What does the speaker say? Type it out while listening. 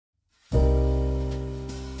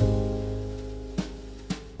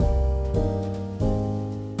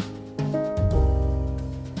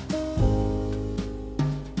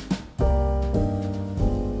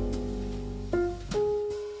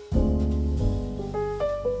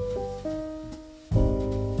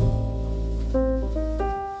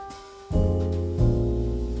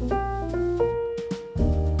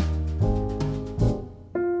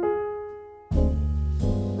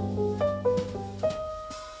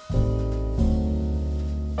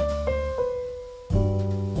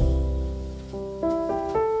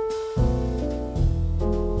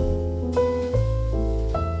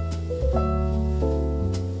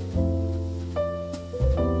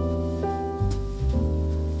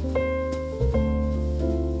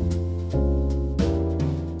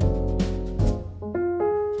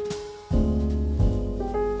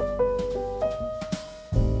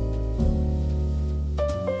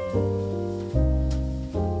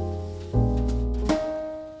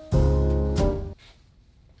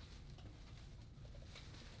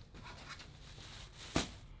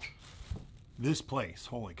This place,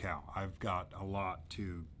 holy cow, I've got a lot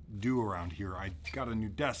to do around here. I got a new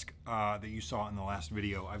desk that you saw in the last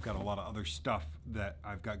video. I've got a lot of other stuff that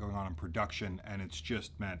I've got going on in production, and it's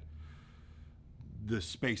just meant the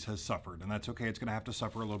space has suffered, and that's okay. It's gonna have to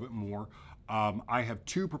suffer a little bit more. I have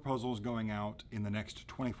 2 proposals going out in the next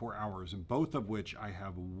 24 hours, and both of which I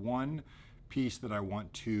have one piece that I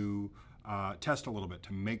want to test a little bit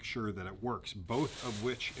to make sure that it works, both of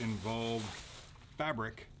which involve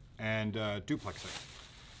fabric and duplexing.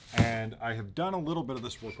 And I have done a little bit of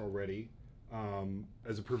this work already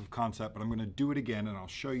as a proof of concept, but I'm gonna do it again and I'll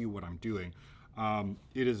show you what I'm doing.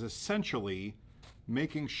 It is essentially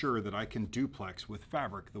making sure that I can duplex with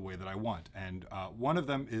fabric the way that I want. And one of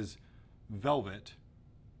them is velvet,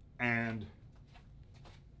 and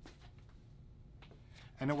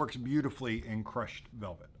it works beautifully in crushed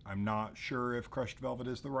velvet. I'm not sure if crushed velvet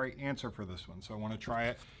is the right answer for this one, so I want to try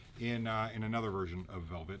it in another version of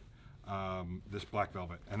velvet, this black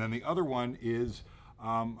velvet. And then the other one is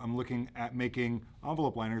I'm looking at making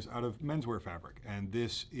envelope liners out of menswear fabric, and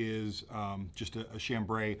this is just a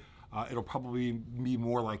chambray. It'll probably be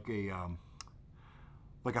more like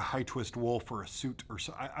a high twist wool for a suit or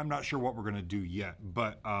so. I'm not sure what we're gonna do yet,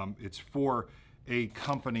 but it's for a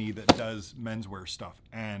company that does menswear stuff,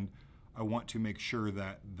 and I want to make sure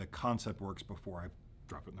that the concept works before I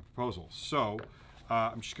drop it in the proposal. So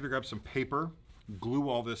I'm just gonna grab some paper, glue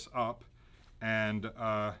all this up, and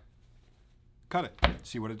cut it,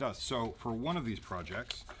 see what it does. So for one of these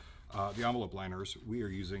projects, the envelope liners, we are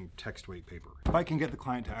using text weight paper. If I can get the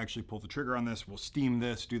client to actually pull the trigger on this, we'll steam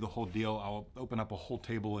this, do the whole deal. I'll open up a whole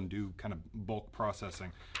table and do kind of bulk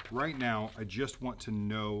processing. Right now, I just want to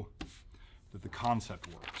know that the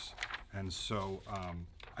concept works. And so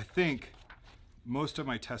I think most of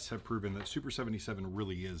my tests have proven that Super 77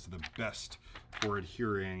 really is the best for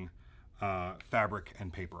adhering fabric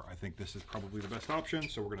and paper. I think this is probably the best option,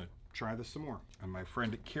 so we're gonna try this some more. And my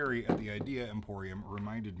friend Carrie at the Idea Emporium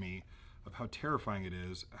reminded me of how terrifying it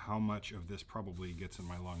is, how much of this probably gets in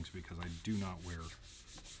my lungs because I do not wear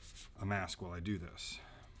a mask while I do this.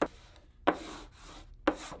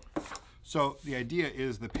 So the idea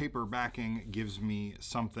is the paper backing gives me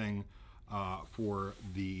something for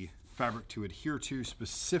the fabric to adhere to.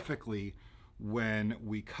 Specifically, when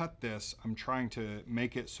we cut this, I'm trying to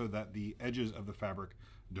make it so that the edges of the fabric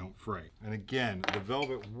don't fray. And again, the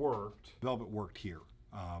velvet worked here.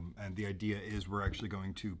 And the idea is we're actually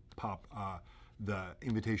going to pop the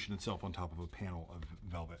invitation itself on top of a panel of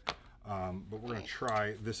velvet. But we're gonna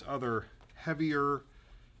try this other heavier,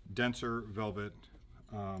 denser velvet.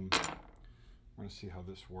 We're gonna see how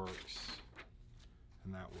this works.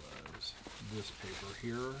 And that was this paper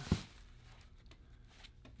here.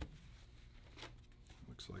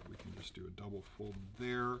 Looks like we can just do a double fold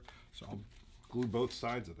there. So I'll glue both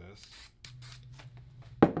sides of this.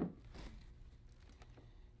 Go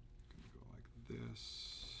like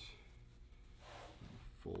this.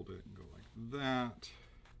 Fold it and go like that.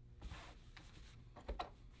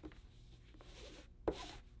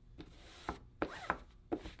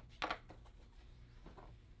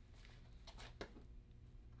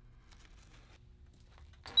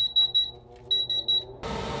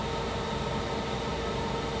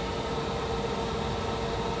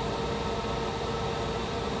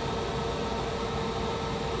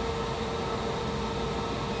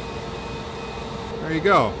 There you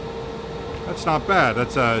go. That's not bad.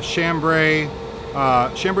 That's a chambray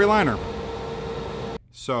liner.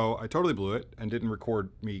 So I totally blew it and didn't record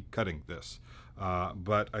me cutting this.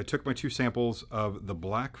 But I took my 2 samples of the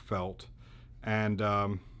black felt, and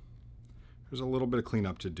there's a little bit of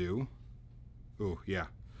cleanup to do. Oh yeah.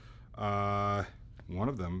 One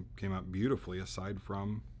of them came out beautifully aside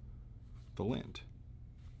from the lint.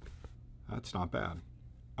 That's not bad.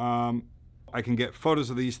 I can get photos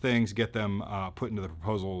of these things, get them put into the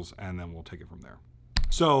proposals, and then we'll take it from there.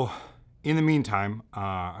 So in the meantime,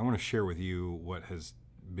 I want to share with you what has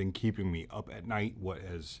been keeping me up at night, what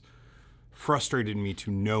has frustrated me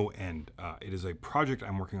to no end. It is a project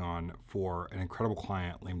I'm working on for an incredible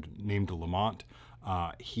client named Lamont.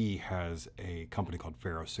 He has a company called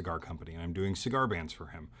Pharaoh Cigar Company, and I'm doing cigar bands for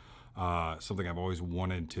him. Something I've always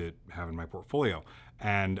wanted to have in my portfolio.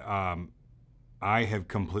 And I have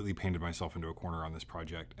completely painted myself into a corner on this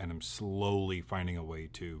project, and I'm slowly finding a way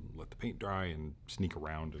to let the paint dry and sneak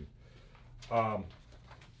around. And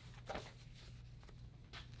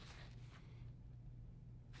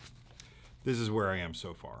this is where I am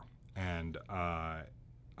so far. And I'm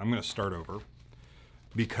gonna start over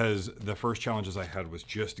because the first challenges I had was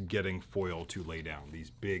just getting foil to lay down. These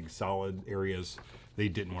big solid areas, they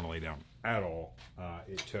didn't want to lay down at all.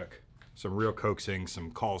 It took some real coaxing,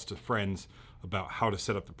 some calls to friends, about how to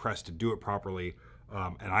set up the press to do it properly.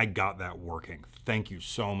 And I got that working. Thank you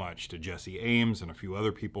so much to Jesse Ames and a few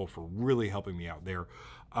other people for really helping me out there.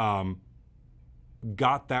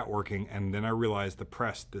 Got that working, and then I realized the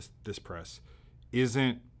press, this press,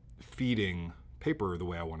 isn't feeding paper the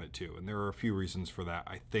way I want it to. And there are a few reasons for that.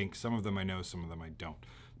 I think some of them I know, some of them I don't.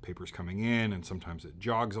 Paper's coming in, and sometimes it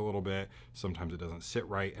jogs a little bit, sometimes it doesn't sit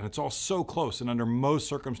right, and it's all so close, and under most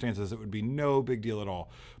circumstances it would be no big deal at all.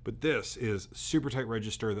 But this is super tight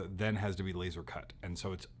register that then has to be laser cut, and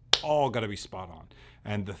so it's all got to be spot on.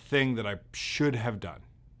 And the thing that I should have done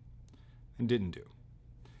and didn't do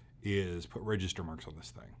is put register marks on this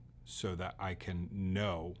thing so that I can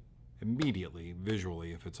know immediately,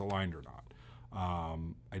 visually, if it's aligned or not.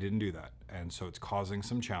 I didn't do that, and so it's causing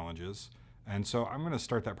some challenges. And so I'm going to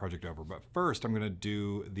start that project over. But first, I'm going to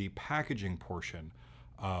do the packaging portion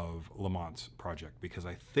of Lamont's project because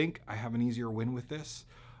I think I have an easier win with this.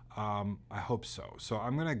 I hope so. So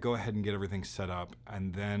I'm going to go ahead and get everything set up,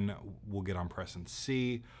 and then we'll get on press and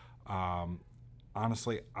see.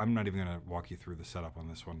 Honestly, I'm not even going to walk you through the setup on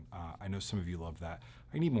this one. I know some of you love that.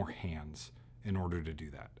 I need more hands in order to do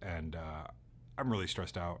that. And I'm really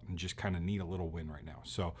stressed out and just kind of need a little win right now.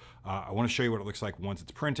 So I want to show you what it looks like once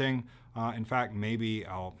it's printing. In fact, maybe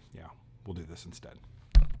we'll do this instead.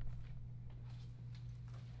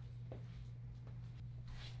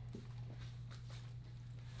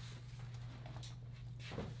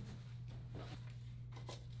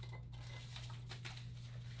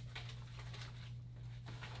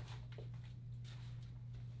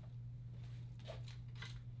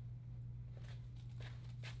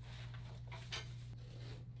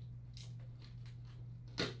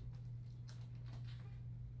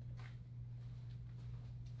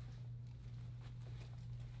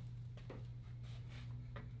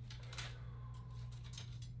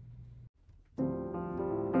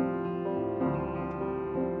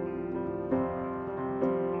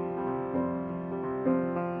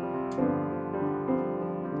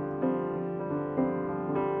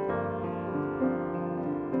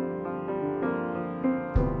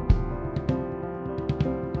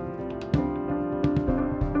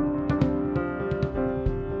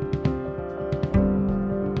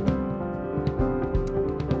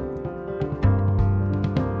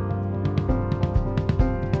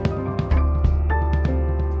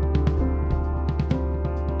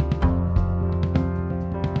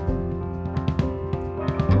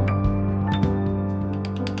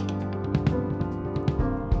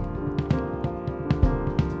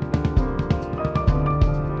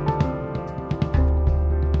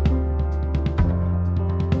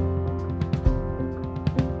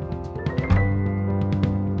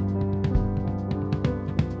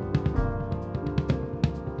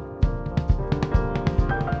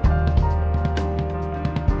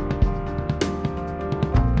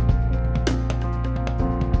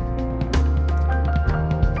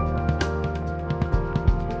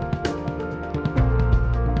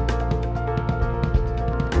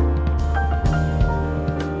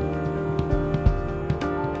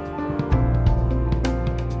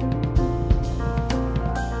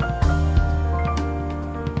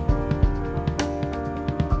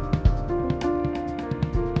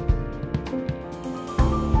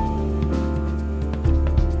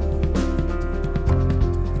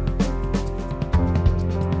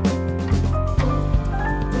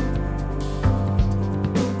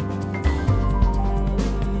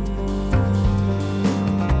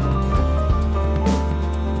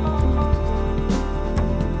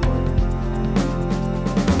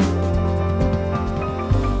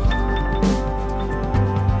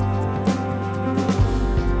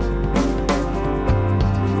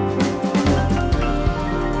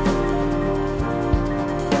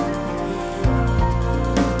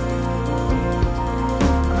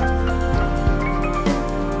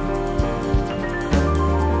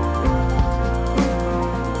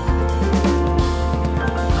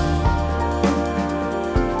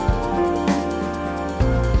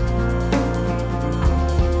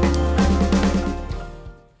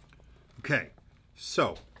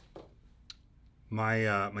 So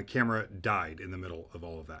my camera died in the middle of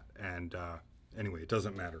all of that, and anyway, it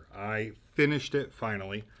doesn't matter. I finished it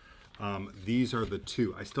finally. These are the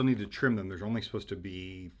two. I still need to trim them. There's only supposed to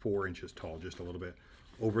be 4 inches tall, just a little bit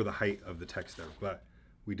over the height of the text there, but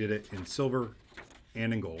we did it in silver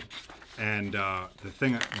and in gold. And the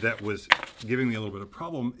thing that was giving me a little bit of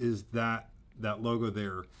problem is that logo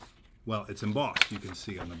there, well, it's embossed. You can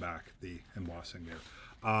see on the back the embossing there.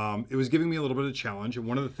 It was giving me a little bit of challenge, and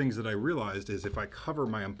one of the things that I realized is if I cover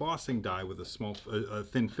my embossing die with a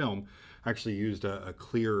thin film, I actually used a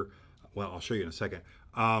clear, well, I'll show you in a second,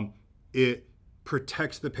 it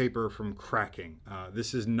protects the paper from cracking.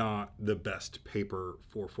 This is not the best paper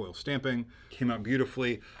for foil stamping. Came out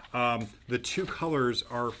beautifully. The two colors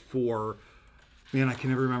are for, man, I can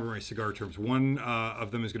never remember my cigar terms. One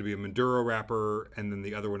of them is going to be a Maduro wrapper, and then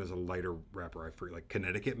the other one is a lighter wrapper. I forget, like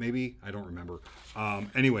Connecticut maybe? I don't remember.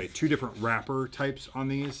 Anyway, two different wrapper types on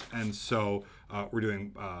these, and so we're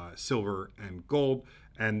doing silver and gold.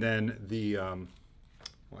 And then the,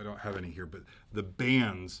 well, I don't have any here, but the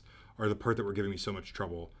bands are the part that were giving me so much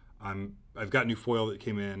trouble. I've got new foil that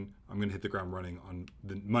came in. I'm going to hit the ground running on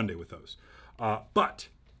the Monday with those. But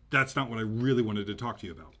that's not what I really wanted to talk to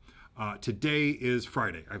you about. Today is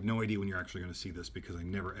Friday. I have no idea when you're actually going to see this because I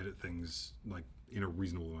never edit things like in a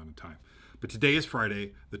reasonable amount of time. But today is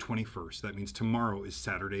Friday, the 21st. That means tomorrow is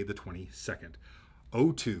Saturday, the 22nd.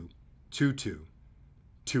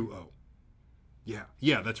 02/22/20.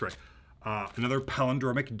 Yeah, that's right. Another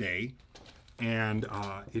palindromic day. And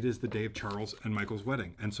it is the day of Charles and Michael's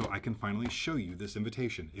wedding. And so I can finally show you this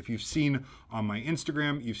invitation. If you've seen on my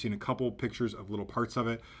Instagram, you've seen a couple pictures of little parts of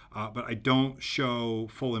it, but I don't show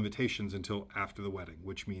full invitations until after the wedding,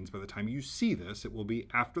 which means by the time you see this, it will be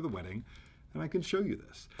after the wedding, and I can show you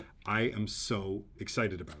this. I am so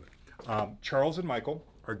excited about it. Charles and Michael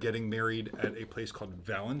are getting married at a place called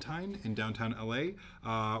Valentine in downtown LA.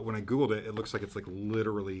 When I Googled it, it looks like it's like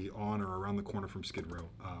literally on or around the corner from Skid Row.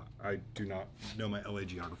 I do not know my LA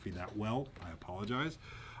geography that well. I apologize.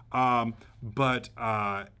 But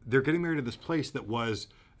they're getting married at this place that was,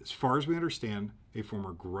 as far as we understand, a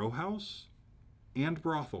former grow house and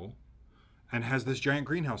brothel, and has this giant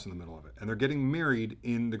greenhouse in the middle of it. And they're getting married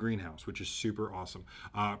in the greenhouse, which is super awesome.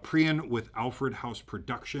 Priyan with Alfred House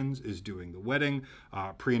Productions is doing the wedding.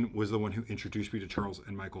 Priyan was the one who introduced me to Charles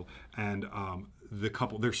and Michael. And the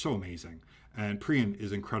couple, they're so amazing. And Priyan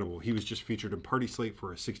is incredible. He was just featured in Party Slate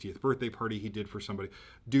for a 60th birthday party he did for somebody.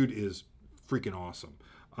 Dude is freaking awesome.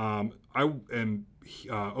 I am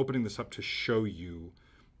opening this up to show you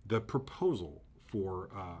the proposal for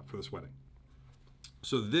this wedding.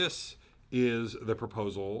 So this is the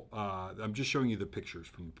proposal. I'm just showing you the pictures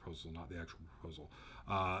from the proposal, not the actual proposal.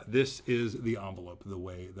 This is the envelope, the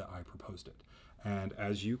way that I proposed it. And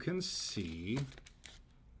as you can see,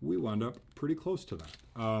 we wound up pretty close to that.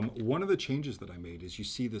 One of the changes that I made is you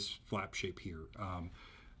see this flap shape here.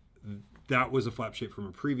 That was a flap shape from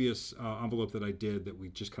a previous envelope that I did that we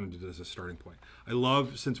just kind of did as a starting point. I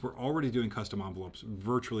love, since we're already doing custom envelopes,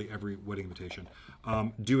 virtually every wedding invitation,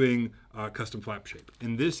 doing custom flap shape.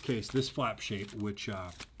 In this case, this flap shape, which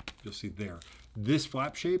you'll see there, this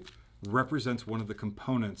flap shape represents one of the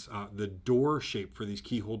components, the door shape for these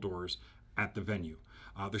keyhole doors at the venue.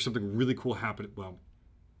 There's something really cool happening. Well,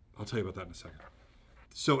 I'll tell you about that in a second.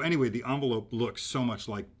 So anyway, the envelope looks so much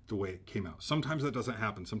like the way it came out. Sometimes that doesn't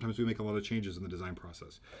happen. Sometimes we make a lot of changes in the design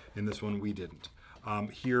process. In this one, we didn't.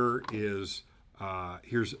 Here's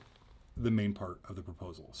the main part of the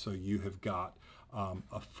proposal. So you have got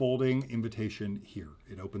a folding invitation here.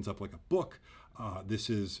 It opens up like a book. This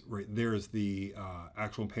is, right there is the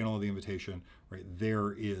actual panel of the invitation. Right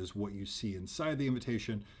there is what you see inside the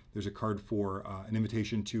invitation. There's a card for an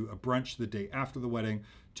invitation to a brunch the day after the wedding,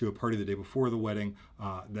 to a party the day before the wedding.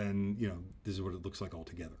 Then, you know, this is what it looks like all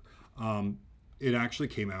together. It actually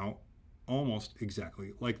came out almost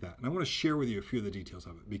exactly like that. And I want to share with you a few of the details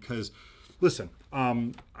of it because, listen,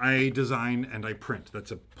 I design and I print.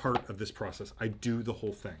 That's a part of this process. I do the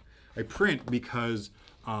whole thing. I print because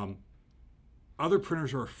other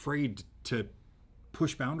printers are afraid to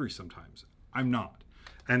push boundaries sometimes. I'm not.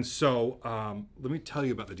 And so let me tell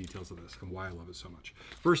you about the details of this and why I love it so much.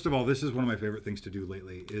 First of all, this is one of my favorite things to do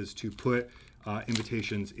lately is to put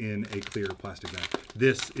invitations in a clear plastic bag.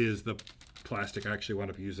 This is the plastic I actually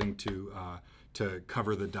wound up using to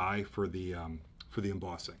cover the die for the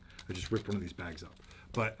embossing. I just ripped one of these bags up.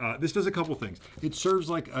 But this does a couple things. It serves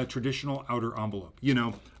like a traditional outer envelope. You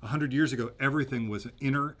know, 100 years ago, everything was an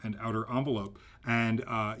inner and outer envelope. And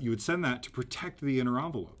you would send that to protect the inner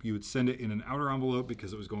envelope. You would send it in an outer envelope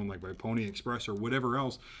because it was going like by Pony Express or whatever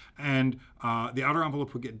else. And the outer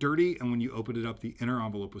envelope would get dirty. And when you opened it up, the inner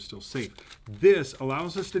envelope was still safe. This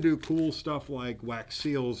allows us to do cool stuff like wax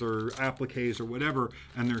seals or appliques or whatever.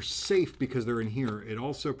 And they're safe because they're in here. It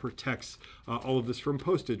also protects all of this from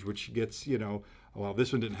postage, which gets, you know, well,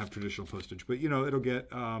 this one didn't have traditional postage, but you know, it'll get,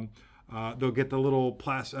 they'll get the little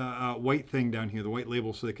white thing down here, the white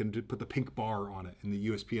label, so they can put the pink bar on it in the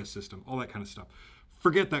USPS system, all that kind of stuff.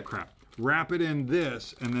 Forget that crap. Wrap it in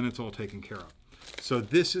this, and then it's all taken care of. So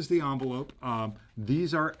this is the envelope.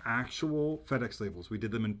 These are actual FedEx labels. We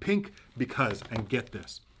did them in pink because, and get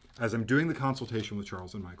this, as I'm doing the consultation with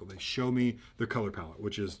Charles and Michael, they show me the color palette,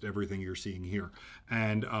 which is everything you're seeing here.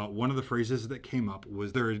 And one of the phrases that came up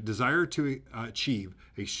was their desire to achieve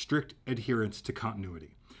a strict adherence to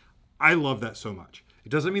continuity. I love that so much. It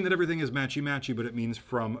doesn't mean that everything is matchy-matchy, but it means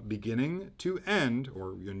from beginning to end,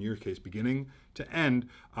 or in your case, beginning to end,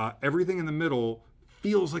 everything in the middle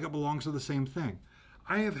feels like it belongs to the same thing.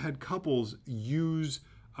 I have had couples use,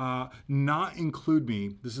 not include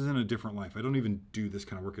me, this is in a different life, I don't even do this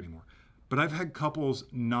kind of work anymore, but I've had couples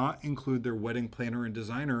not include their wedding planner and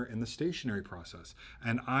designer in the stationery process.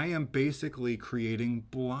 And I am basically creating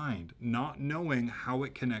blind, not knowing how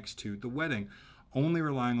it connects to the wedding, only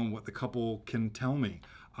relying on what the couple can tell me.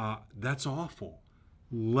 That's awful.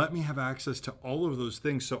 Let me have access to all of those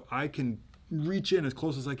things so I can reach in as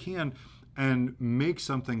close as I can and make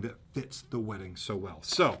something that fits the wedding so well.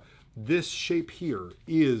 So this shape here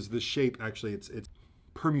is the shape, actually it's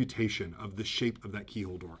permutation of the shape of that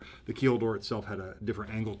keyhole door. The keyhole door itself had a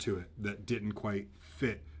different angle to it that didn't quite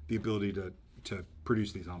fit the ability to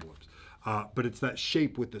produce these envelopes. But it's that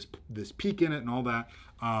shape with this peak in it and all that.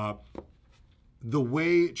 The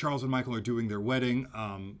way Charles and Michael are doing their wedding,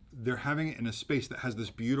 they're having it in a space that has this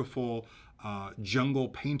beautiful jungle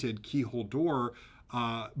painted keyhole door,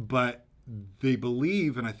 but they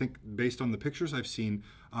believe, and I think based on the pictures I've seen,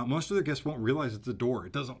 most of their guests won't realize it's a door.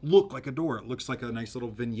 It doesn't look like a door. It looks like a nice little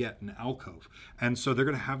vignette, an alcove. And so they're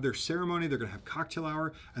going to have their ceremony, they're going to have cocktail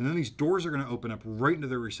hour, and then these doors are going to open up right into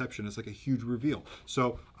their reception. It's like a huge reveal.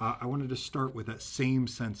 So I wanted to start with that same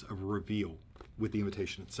sense of reveal with the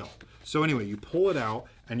invitation itself. So anyway, you pull it out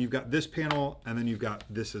and you've got this panel and then you've got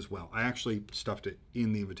this as well. I actually stuffed it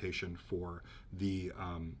in the invitation for the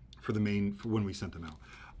main, for when we sent them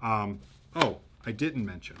out. Oh, I didn't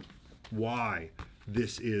mention why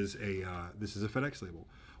this is a FedEx label.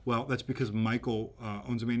 Well, that's because Michael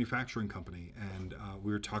owns a manufacturing company, and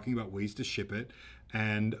we were talking about ways to ship it,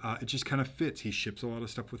 and it just kind of fits. He ships a lot of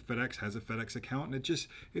stuff with FedEx, has a FedEx account, and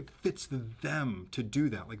it fits them to do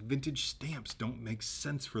that. Like vintage stamps don't make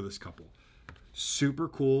sense for this couple. Super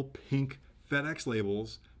cool pink FedEx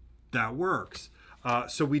labels, that works.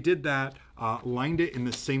 So we did that, lined it in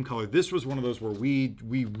the same color. This was one of those where we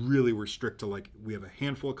really were strict to, like, we have a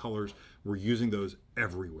handful of colors. We're using those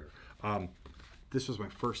everywhere. This was my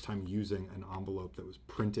first time using an envelope that was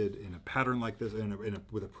printed in a pattern like this,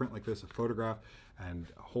 with a print like this, a photograph, and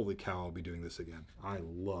holy cow, I'll be doing this again. I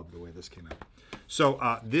love the way this came out.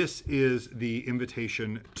 So this is the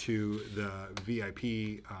invitation to the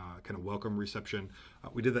VIP kind of welcome reception.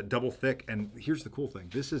 We did that double thick, and here's the cool thing.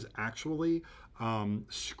 This is actually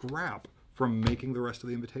scrap from making the rest of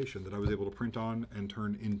the invitation that I was able to print on and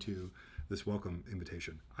turn into this welcome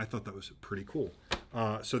invitation. I thought that was pretty cool.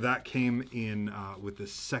 So that came in with the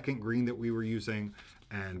second green that we were using,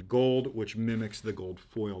 and gold, which mimics the gold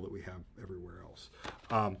foil that we have everywhere else.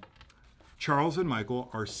 Charles and Michael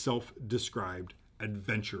are self-described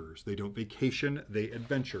adventurers. They don't vacation, they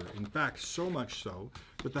adventure. In fact, so much so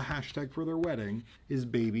that the hashtag for their wedding is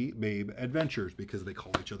Baby Babe Adventures, because they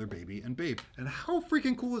call each other Baby and Babe. And how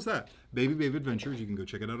freaking cool is that? Baby Babe Adventures. You can go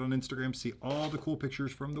check it out on Instagram, see all the cool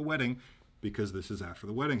pictures from the wedding, because this is after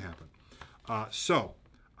the wedding happened. So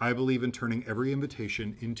I believe in turning every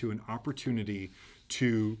invitation into an opportunity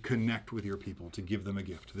to connect with your people, to give them a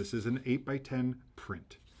gift. This is an 8x10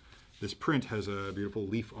 print. This print has a beautiful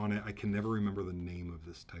leaf on it. I can never remember the name of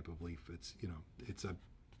this type of leaf. It's, you know,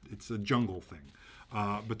 it's a jungle thing.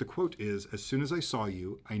 But the quote is, "As soon as I saw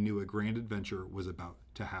you, I knew a grand adventure was about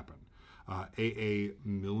to happen." A.A.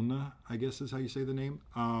 Milne, I guess is how you say the name.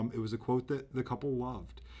 It was a quote that the couple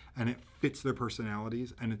loved, and it fits their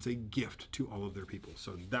personalities, and it's a gift to all of their people.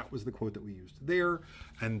 So that was the quote that we used there.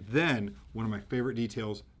 And then one of my favorite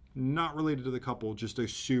details, not related to the couple, just a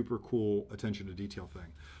super cool attention to detail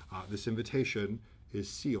thing. This invitation is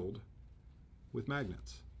sealed with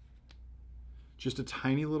magnets. Just a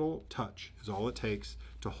tiny little touch is all it takes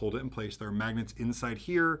to hold it in place. There are magnets inside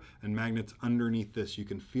here and magnets underneath this. You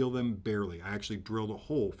can feel them barely. I actually drilled a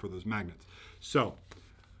hole for those magnets. So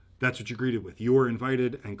that's what you're greeted with. You are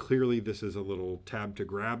invited, and clearly this is a little tab to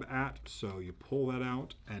grab at. So you pull that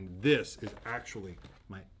out, and this is actually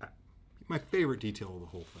my favorite detail of the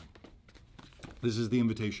whole thing. This is the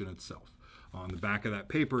invitation itself. On the back of that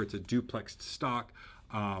paper, it's a duplexed stock,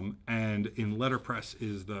 and in letterpress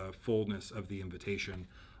is the fullness of the invitation.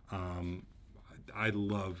 I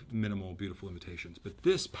love minimal, beautiful invitations. But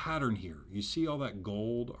this pattern here, you see all that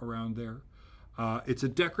gold around there? It's a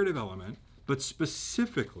decorative element, but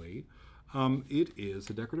specifically, it is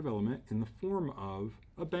a decorative element in the form of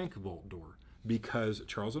a bank vault door, because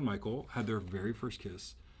Charles and Michael had their very first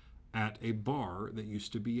kiss at a bar that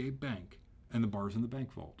used to be a bank. and the bar's in the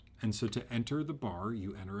bank vault. And so to enter the bar,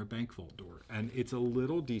 you enter a bank vault door. And it's a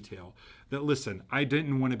little detail that, listen, I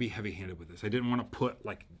didn't want to be heavy-handed with this. I didn't want to put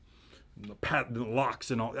like the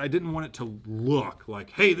locks and all. I didn't want it to look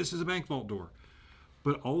like, hey, this is a bank vault door.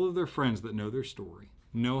 But all of their friends that know their story,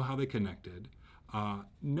 know how they connected,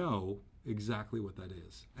 know exactly what that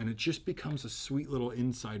is. And it just becomes a sweet little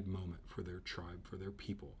inside moment for their tribe, for their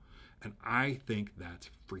people. And I think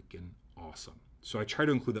that's freaking awesome. So I try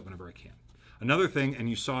to include that whenever I can. Another thing, and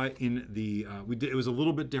you saw it in the, it was a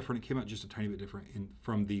little bit different. It came out just a tiny bit different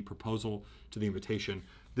from the proposal to the invitation.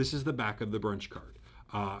 This is the back of the brunch card.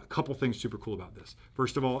 A couple things super cool about this.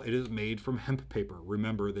 First of all, it is made from hemp paper.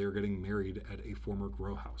 Remember, they are getting married at a former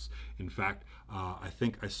grow house. In fact, I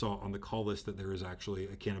think I saw on the call list that there is actually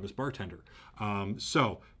a cannabis bartender.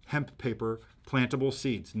 So hemp paper, plantable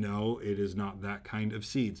seeds. No, it is not that kind of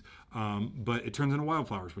seeds, but it turns into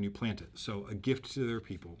wildflowers when you plant it. So a gift to their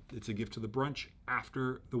people. It's a gift to the brunch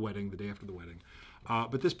after the wedding, the day after the wedding.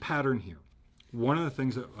 But this pattern here, one of the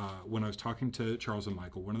things that when I was talking to Charles and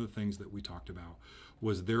Michael, one of the things that we talked about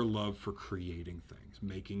was their love for creating things,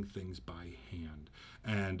 making things by hand.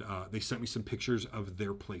 And they sent me some pictures of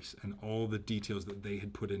their place and all the details that they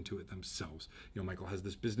had put into it themselves. You know, Michael has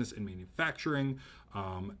this business in manufacturing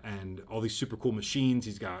and all these super cool machines.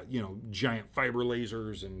 He's got, you know, giant fiber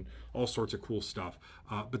lasers and all sorts of cool stuff.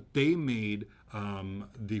 But they made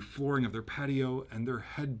the flooring of their patio and their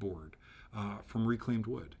headboard from reclaimed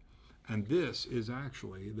wood. And this is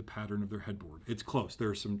actually the pattern of their headboard. It's close. There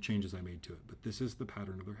are some changes I made to it, but this is the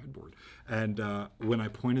pattern of their headboard. And when I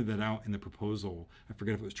pointed that out in the proposal, I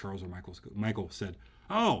forget if it was Charles or Michael said,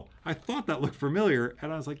 "Oh, I thought that looked familiar."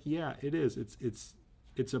 And I was like, "Yeah, it is. It's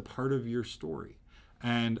a part of your story."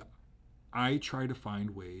 And I try to find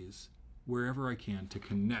ways wherever I can to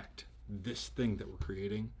connect this thing that we're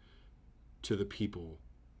creating to the people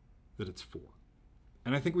that it's for.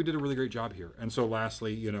 And I think we did a really great job here. And so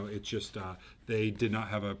lastly, you know, it's just, they did not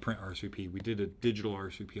have a print RSVP. We did a digital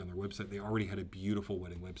RSVP on their website. They already had a beautiful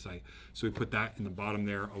wedding website. So we put that in the bottom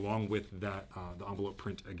there along with that, the envelope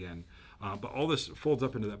print again. But all this folds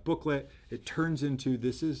up into that booklet. It turns into,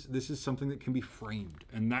 this is something that can be framed.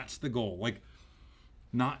 And that's the goal. Like,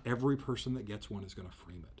 not every person that gets one is going to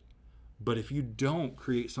frame it. But if you don't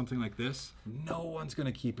create something like this, no one's going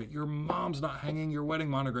to keep it. Your mom's not hanging your wedding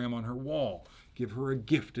monogram on her wall. Give her a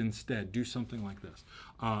gift instead. Do something like this.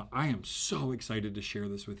 I am so excited to share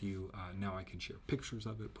this with you. Now I can share pictures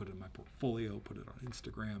of it, put it in my portfolio, put it on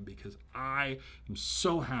Instagram, because I am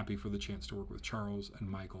so happy for the chance to work with Charles and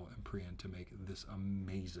Michael and Priyan to make this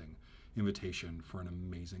amazing invitation for an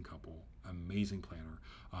amazing couple, amazing planner.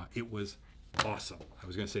 It was awesome. I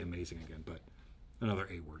was going to say amazing again, but another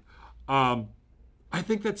A word. I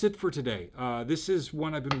think that's it for today. This is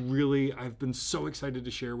one I've been so excited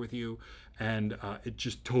to share with you, and it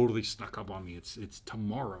just totally snuck up on me. It's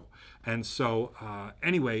tomorrow. And so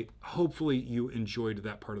anyway, hopefully you enjoyed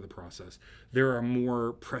that part of the process. There are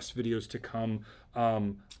more press videos to come.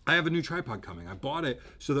 I have a new tripod coming. I bought it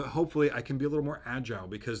so that hopefully I can be a little more agile,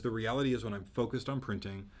 because the reality is when I'm focused on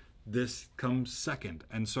printing, this comes second.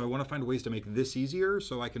 And so I want to find ways to make this easier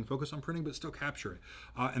so I can focus on printing but still capture it.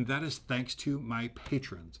 And that is thanks to my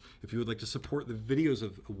patrons. If you would like to support the videos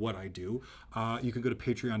of what I do, you can go to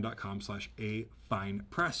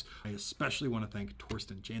patreon.com/afinepress. I especially want to thank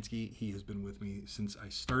Torsten Jansky. He has been with me since I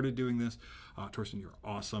started doing this. Torsten, you're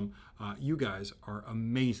awesome. You guys are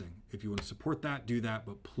amazing. If you want to support that, do that.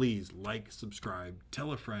 But please like, subscribe,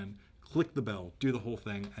 tell a friend, click the bell, do the whole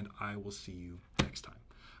thing, and I will see you next time.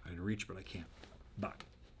 I didn't reach, but I can't. Bye.